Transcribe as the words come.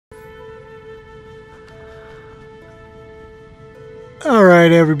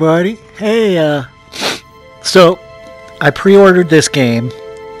Alright, everybody. Hey, so I pre-ordered this game,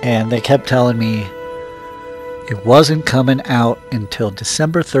 and they kept telling me it wasn't coming out until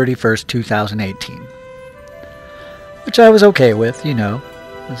December 31st, 2018. Which I was okay with, you know.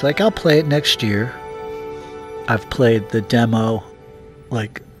 I was like, I'll play it next year. I've played the demo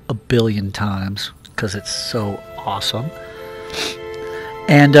like a billion times because it's so awesome.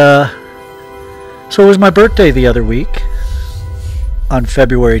 And, so it was my birthday the other week on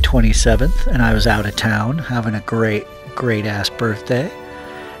February 27th, and I was out of town having a great ass birthday.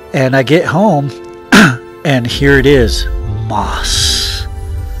 And I get home, and here it is, Moss,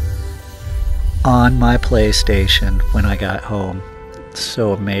 on my PlayStation when I got home. It's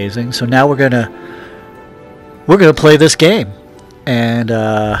so amazing. So now we're gonna play this game, and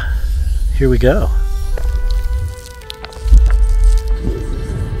here we go.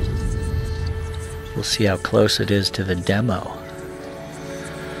 We'll see how close it is to the demo.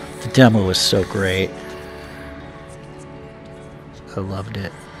 The demo was so great. I loved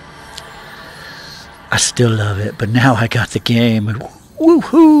it. I still love it, but now I got the game.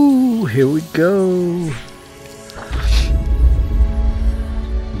 Woohoo! Here we go.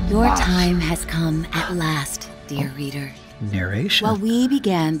 Your time has come at last, dear reader. Narration. While we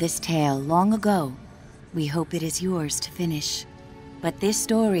began this tale long ago, we hope it is yours to finish. But this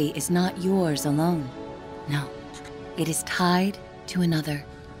story is not yours alone. No, it is tied to another.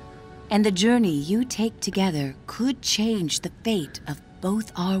 And the journey you take together could change the fate of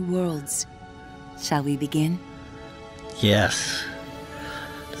both our worlds. Shall we begin? Yes.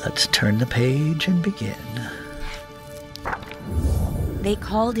 Let's turn the page and begin. They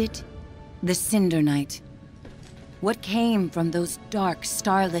called it the Cinder Night. What came from those dark,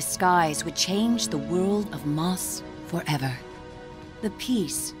 starless skies would change the world of Moss forever. The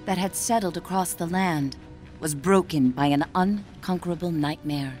peace that had settled across the land was broken by an unconquerable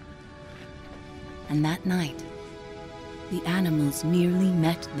nightmare. And that night, the animals nearly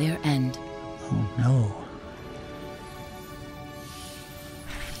met their end. Oh no.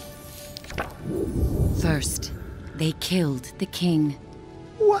 First, they killed the king.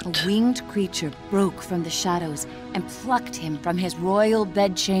 What? A winged creature broke from the shadows and plucked him from his royal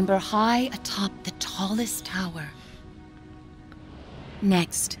bedchamber high atop the tallest tower.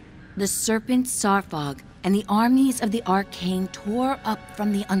 Next, the serpent Sarfog and the armies of the Arcane tore up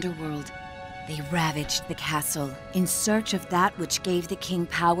from the underworld. They ravaged the castle in search of that which gave the king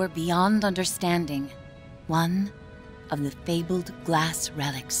power beyond understanding. One of the fabled glass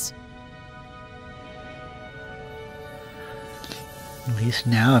relics. At least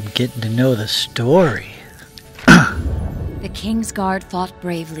now I'm getting to know the story. The King's Guard fought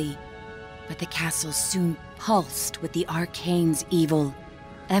bravely, but the castle soon pulsed with the Arcane's evil.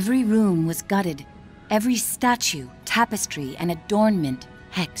 Every room was gutted, every statue, tapestry, and adornment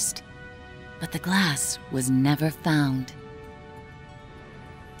hexed. But the glass was never found.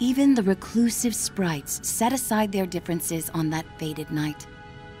 Even the reclusive sprites set aside their differences on that fated night.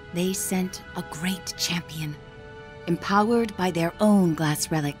 They sent a great champion, empowered by their own glass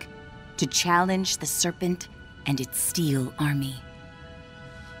relic, to challenge the serpent and its steel army.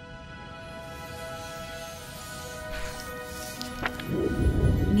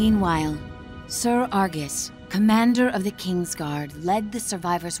 Meanwhile, Sir Argus, commander of the King's Guard, led the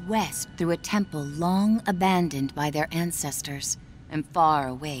survivors west through a temple long abandoned by their ancestors and far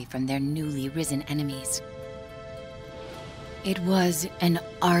away from their newly risen enemies. It was an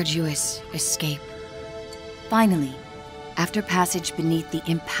arduous escape. Finally, after passage beneath the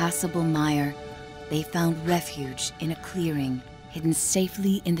impassable mire, they found refuge in a clearing hidden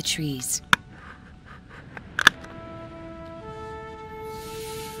safely in the trees.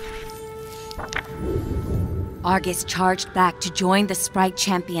 Argus charged back to join the sprite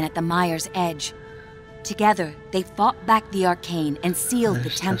champion at the mire's edge. Together, they fought back the Arcane and sealed the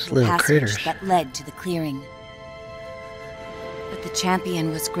temple passage that led to the clearing. But the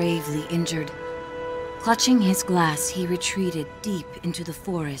champion was gravely injured. Clutching his glass, he retreated deep into the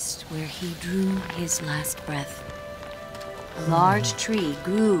forest where he drew his last breath. A large tree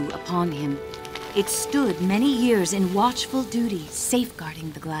grew upon him. It stood many years in watchful duty,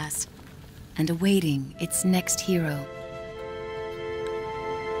 safeguarding the glass and awaiting its next hero.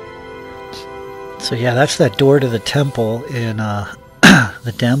 So yeah, that's that door to the temple in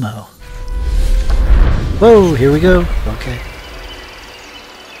the demo. Whoa, here we go. Okay.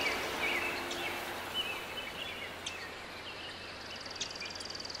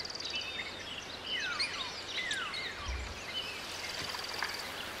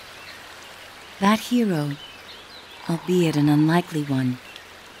 That hero, albeit an unlikely one,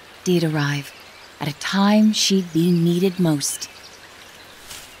 did arrive at a time she'd been needed most.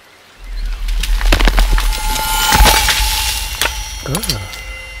 Oh.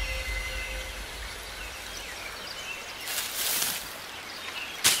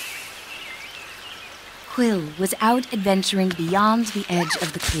 Quill was out adventuring beyond the edge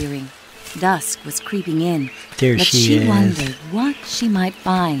of the clearing. Dusk was creeping in, there but she is. wondered what she might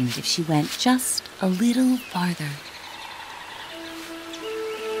find if she went just a little farther.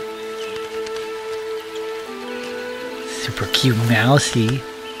 Super cute mousy.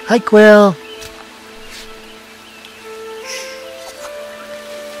 Hi, Quill.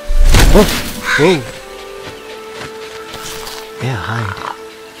 Whoa. Whoa. Yeah, hide.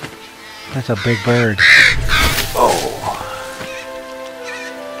 That's a big bird. Oh.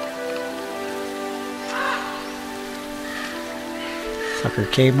 Sucker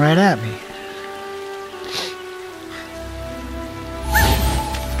came right at me.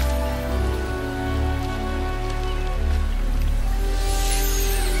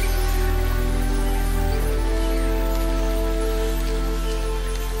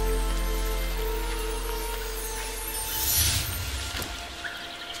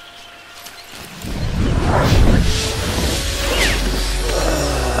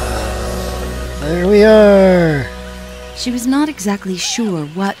 There we are. She was not exactly sure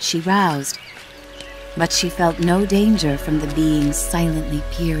what she roused, but she felt no danger from the beings silently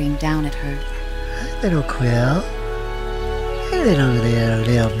peering down at her. Hi, little Quill. Hey,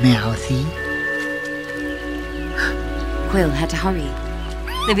 little mousy. Quill had to hurry.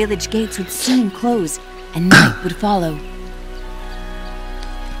 The village gates would soon close, and night would follow.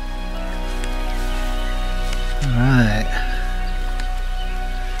 Alright.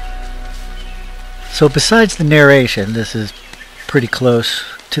 So besides the narration, this is pretty close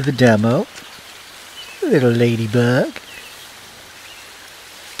to the demo. Little ladybug.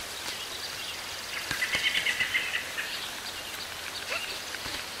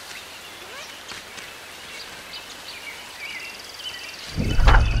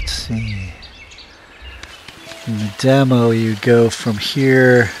 Let's see. In the demo, you go from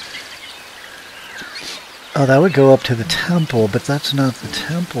here. Oh, that would go up to the temple, but that's not the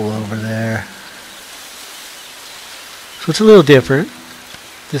temple over there. So it's a little different.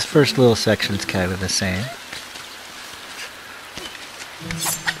 This first little section is kind of the same.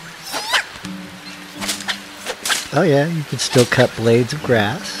 Oh yeah, you can still cut blades of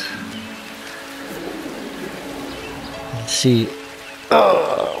grass. Let's see.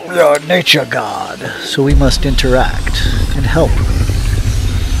 Oh, we are nature god, so we must interact and help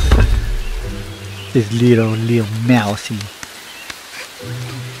this little mousy.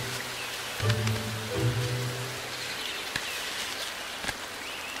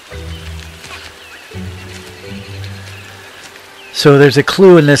 So there's a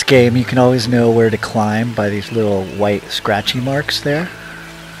clue in this game. You can always know where to climb by these little white scratchy marks there.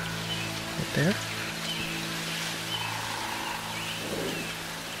 Right there.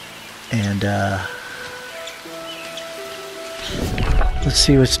 And let's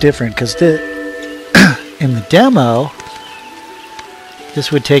see what's different, because in the demo,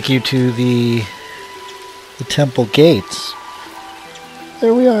 this would take you to the temple gates.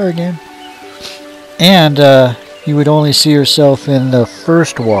 There we are again. And you would only see yourself in the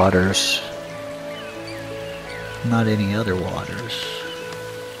first waters, not any other waters.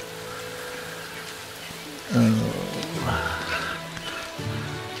 Oh, I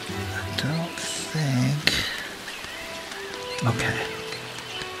don't think. Okay.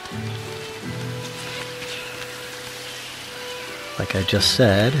 Like I just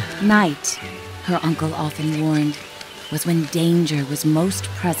said. Night, her uncle often warned, was when danger was most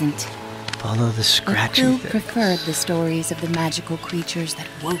present. Follow the scratchy Quill things. preferred the stories of the magical creatures that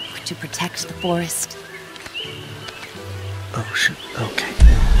woke to protect the forest. Oh shoot, okay.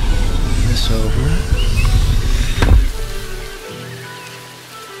 This over.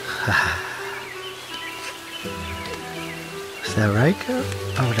 Is that right, girl?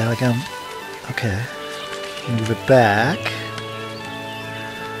 Oh, now I got... Okay. Move it back.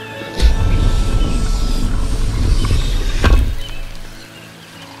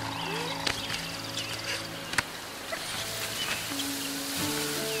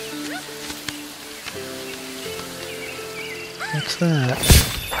 What's that?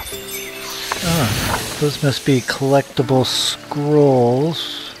 Ah, those must be collectible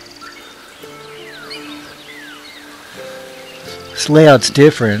scrolls. This layout's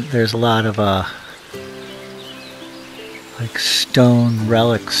different. There's a lot of like stone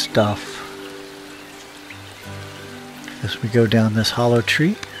relic stuff. As we go down this hollow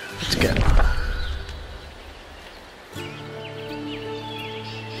tree, let's go.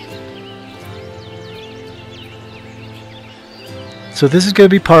 So this is going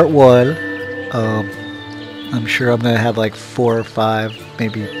to be part one. I'm sure I'm going to have like 4 or 5,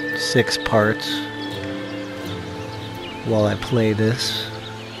 maybe 6 parts while I play this.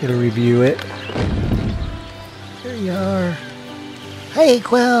 Gonna review it. There you are. Hey,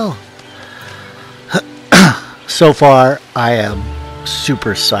 Quill! So far, I am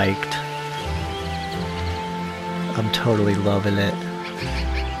super psyched. I'm totally loving it.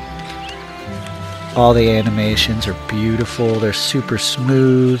 All the animations are beautiful. They're super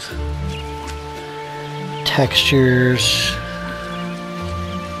smooth. Textures.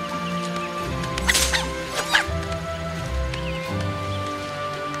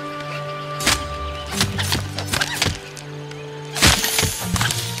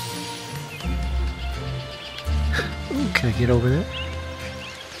 Ooh, can I get over there?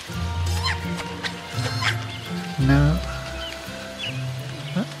 No.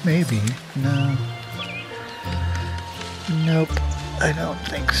 Maybe. No. Nope. I don't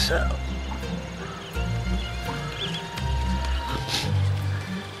think so.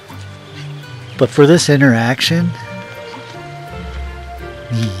 But for this interaction,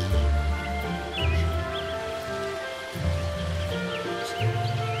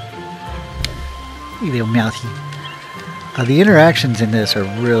 you little mouthy. The interactions in this are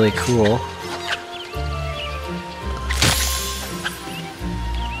really cool.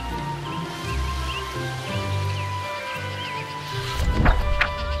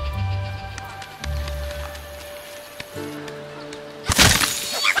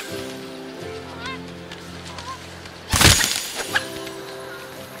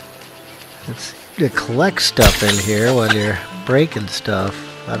 It's to collect stuff in here while you're breaking stuff.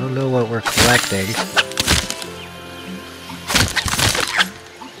 I don't know what we're collecting.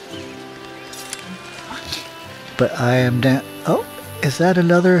 But I am down. Oh, is that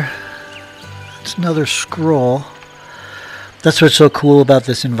another? That's another scroll. That's what's so cool about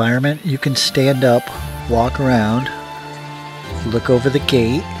this environment. You can stand up, walk around, look over the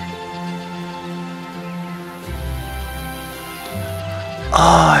gate.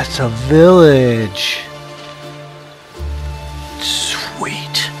 Oh, it's a village.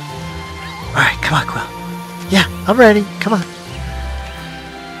 Sweet. Alright, come on, Quill. Yeah, I'm ready. Come on.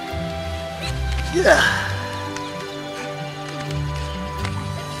 Yeah.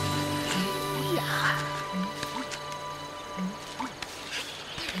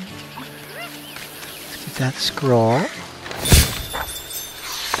 Let's get that scroll.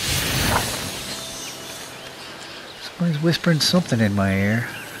 Somebody's whispering something in my ear.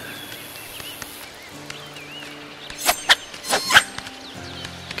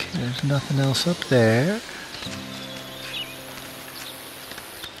 Okay, there's nothing else up there.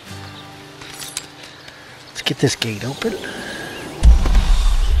 Let's get this gate open.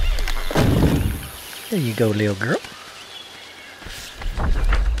 There you go, little girl.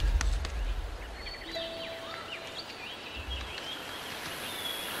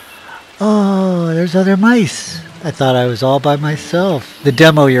 Oh, there's other mice. I thought I was all by myself. The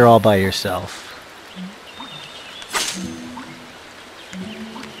demo, you're all by yourself.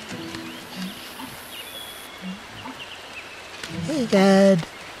 Hey, Dad.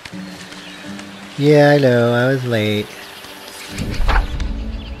 Yeah, I know. I was late.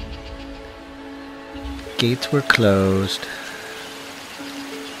 Gates were closed.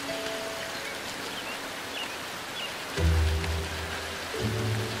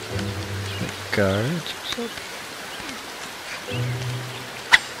 Guards or something?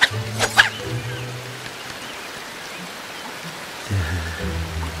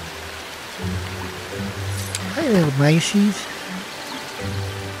 Hi, little miceys.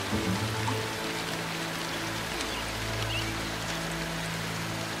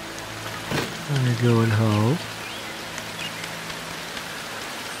 I'm going home.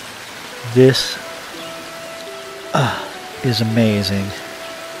 This is amazing.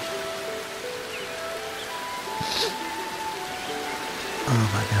 Oh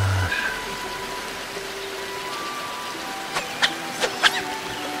my gosh.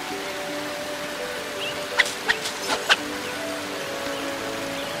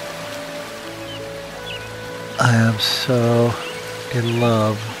 I am so in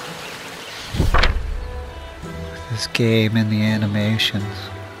love with this game and the animations.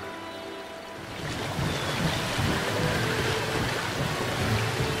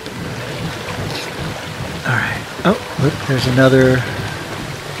 Alright. Oh, look, there's another.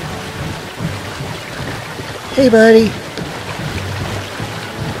 Hey, buddy.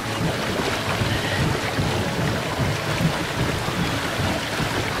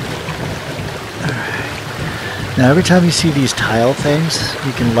 Now every time you see these tile things,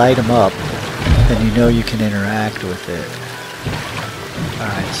 you can light them up, and you know you can interact with it.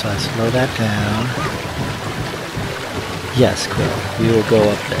 Alright, so I slow that down. Yes, Quill. We will go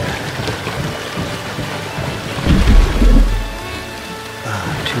up there.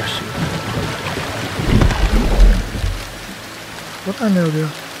 Too soon. What on there,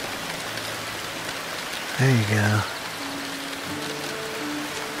 girl? There you go.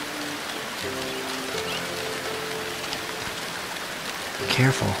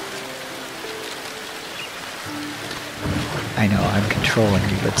 Careful. I know, I'm controlling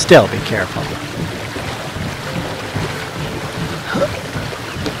you, but still be careful.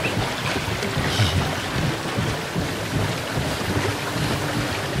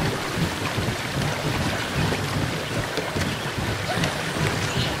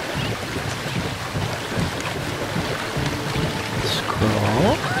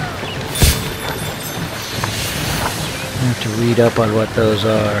 Scroll. I have to read up on what those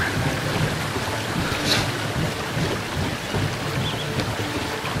are.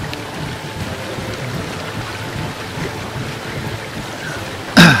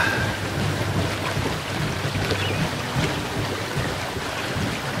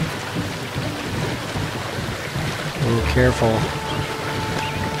 Careful.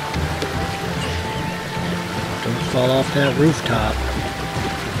 Don't fall off that rooftop.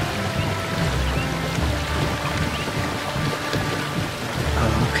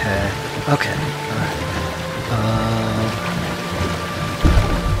 Okay. Okay. Alright.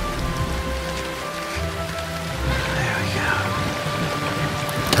 There we go.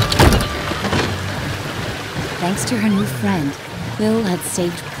 Thanks to her new friend, Quill had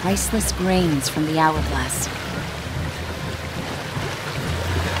saved priceless grains from the hourglass.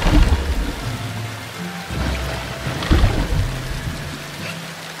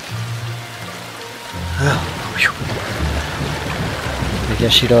 I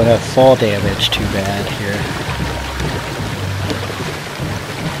guess you don't have fall damage too bad here.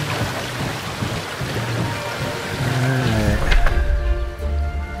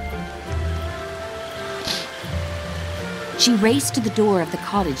 Alright. She raced to the door of the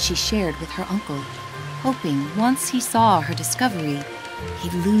cottage she shared with her uncle, hoping once he saw her discovery,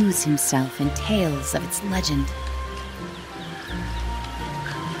 he'd lose himself in tales of its legend.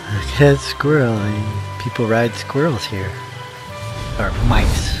 Look at squirrel. People ride squirrels here. Or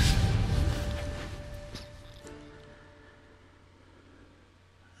mice.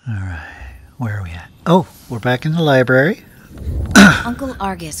 Alright, where are we at? Oh, we're back in the library. Uncle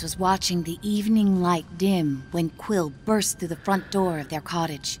Argus was watching the evening light dim when Quill burst through the front door of their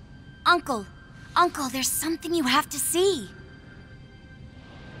cottage. Uncle, there's something you have to see.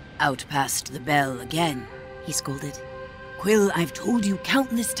 Out past the bell again, he scolded. Quill, I've told you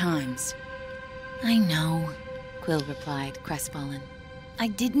countless times. I know, Quill replied, crestfallen. I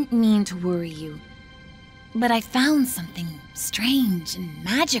didn't mean to worry you, but I found something strange and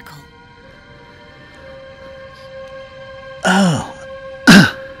magical. Oh.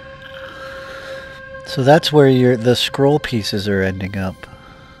 So that's where the scroll pieces are ending up.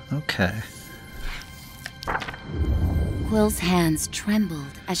 Okay. Quill's hands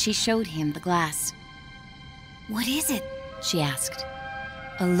trembled as she showed him the glass. What is it? She asked.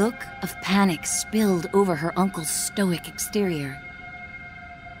 A look of panic spilled over her uncle's stoic exterior.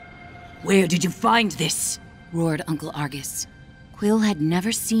 Where did you find this? Roared Uncle Argus. Quill had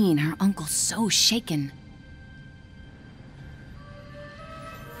never seen her uncle so shaken.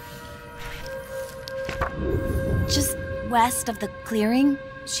 Just west of the clearing,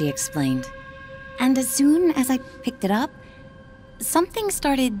 she explained. And as soon as I picked it up, something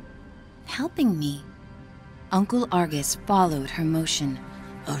started helping me. Uncle Argus followed her motion.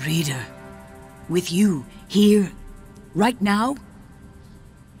 A reader? With you, here, right now?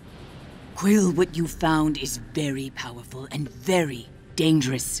 Quill, what you found is very powerful and very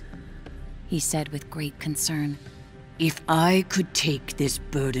dangerous, he said with great concern. If I could take this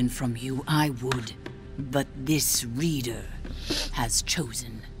burden from you, I would. But this reader has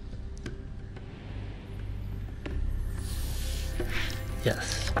chosen.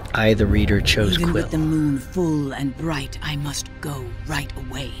 Yes, I, the reader, chose Even Quill. With the moon full and bright, I must go right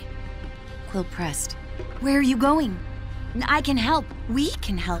away. Quill pressed. Where are you going? I can help. We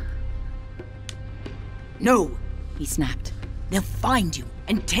can help. No, he snapped. They'll find you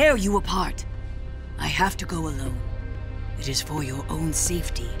and tear you apart. I have to go alone. It is for your own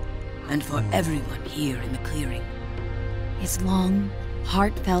safety and for everyone here in the clearing. His long,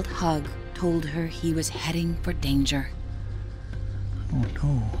 heartfelt hug told her he was heading for danger. Oh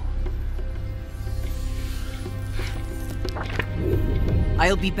no.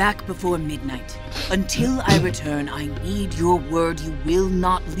 I'll be back before midnight. Until I return, I need your word you will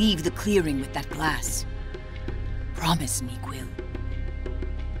not leave the clearing with that glass. Promise me, Quill.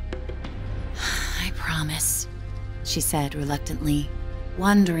 I promise. she said reluctantly,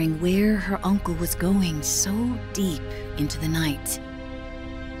 wondering where her uncle was going so deep into the night.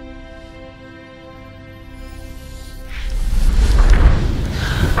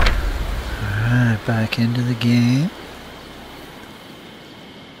 Alright, back into the game.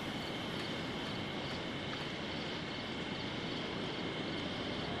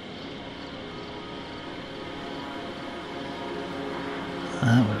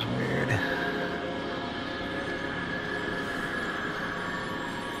 That was weird.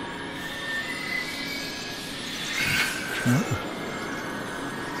 Oh.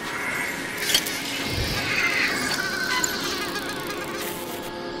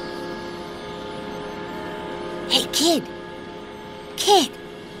 Hey, kid! Kid!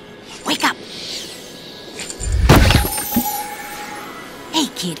 Wake up! Hey,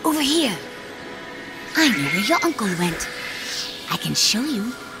 kid, over here! I know where your uncle went. I can show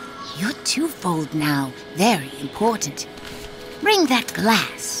you. You're twofold now. Very important. Bring that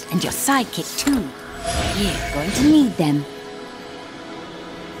glass, and your sidekick too. You're going to need them.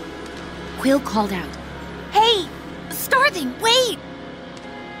 Quill called out. Hey! Starthing, wait!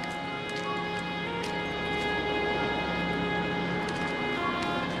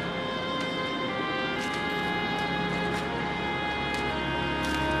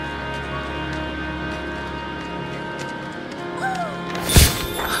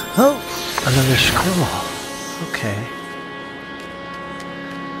 Oh, another scroll. Okay.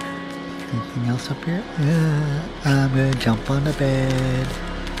 Anything else up here? Yeah, I'm gonna jump on the bed.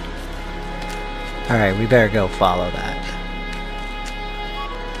 Alright, we better go follow that.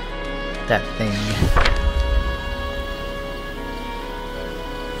 That thing.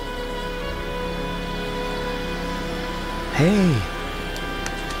 Hey!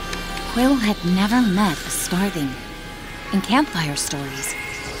 Quill had never met a Starthing. In campfire stories,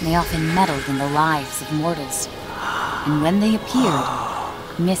 they often meddled in the lives of mortals. And when they appeared,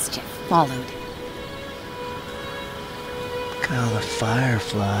 mischief followed. Look at all the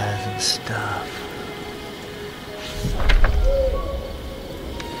fireflies and stuff.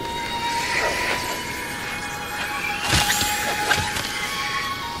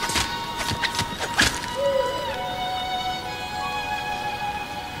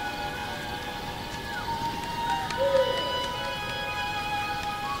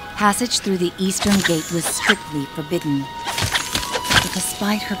 Passage through the eastern gate was strictly forbidden. But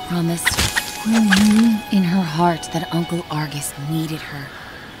despite her promise, Quill knew in her heart that Uncle Argus needed her.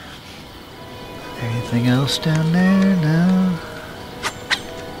 Anything else down there? No.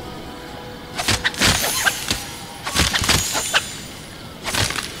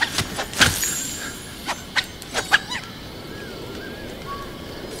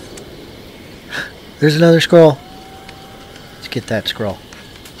 There's another scroll. Let's get that scroll.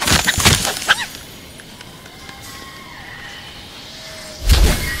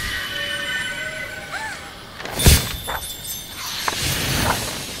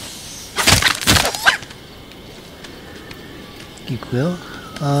 You Quill.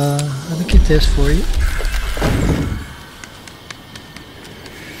 Let me get this for you.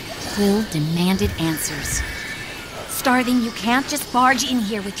 Quill demanded answers. Starthing, you can't just barge in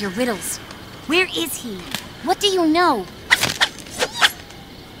here with your riddles. Where is he? What do you know?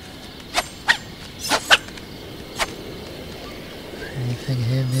 Anything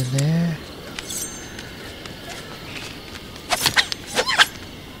hidden in there?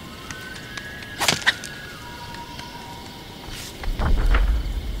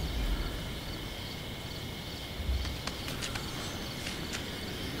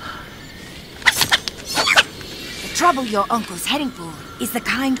 The trouble your uncle's heading for is the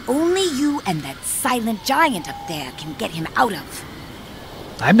kind only you and that silent giant up there can get him out of.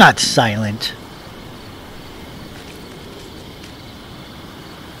 I'm not silent.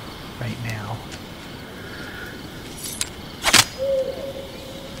 Right now.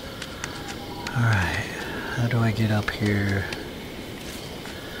 Alright. How do I get up here?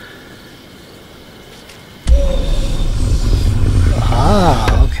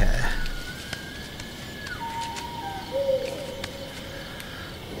 Ah, okay.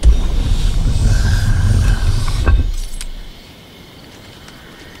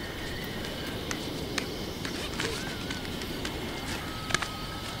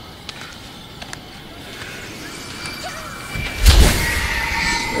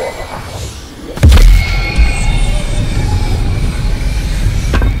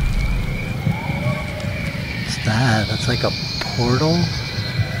 That's like a portal.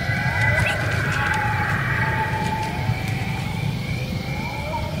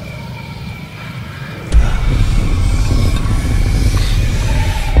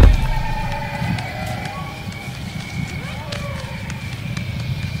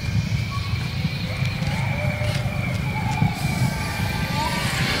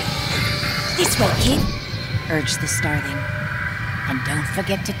 way, kid, urged the starling. And don't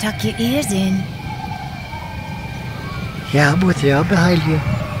forget to tuck your ears in. Yeah, I'm with you. I'm behind you.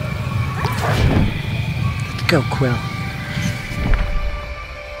 Let's go, Quill.